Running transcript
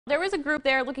There is a group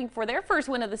there looking for their first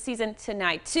win of the season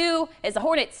tonight, too, as the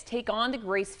Hornets take on the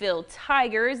Graceville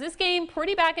Tigers. This game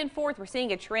pretty back and forth. We're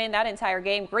seeing a trend that entire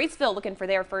game. Graceville looking for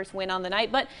their first win on the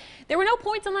night, but there were no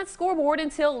points on that scoreboard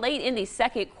until late in the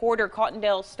second quarter.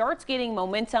 Cottondale starts getting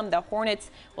momentum. The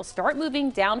Hornets will start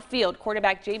moving downfield.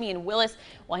 Quarterback Jamian Willis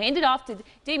will hand it off to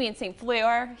Damian St.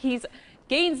 Fleur. He's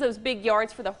gains those big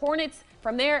yards for the Hornets.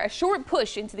 From there, a short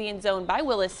push into the end zone by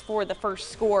Willis for the first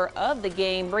score of the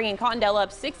game, bringing Cottondale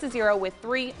up 6-0 with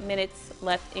 3 minutes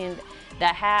left in the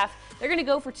half. They're going to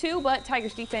go for two, but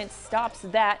Tigers defense stops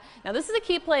that. Now, this is a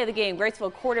key play of the game.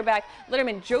 Graceville quarterback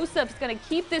Letterman Joseph is going to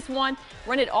keep this one,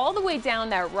 run it all the way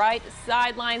down that right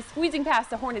sideline, squeezing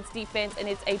past the Hornets defense, and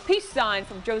it's a peace sign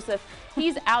from Joseph.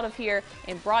 He's out of here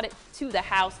and brought it to the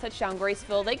house. Touchdown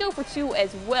Graceville. They go for two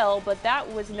as well, but that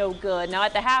was no good. Now,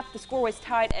 at the half, the score was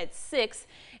tied at 6,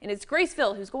 and it's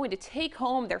Graceville who's going to take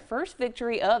home their first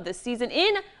victory of the season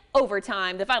in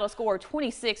overtime. The final score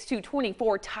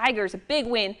 26-24. Tigers, a big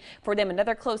win for them.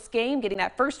 Another close game, getting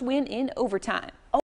that first win in overtime.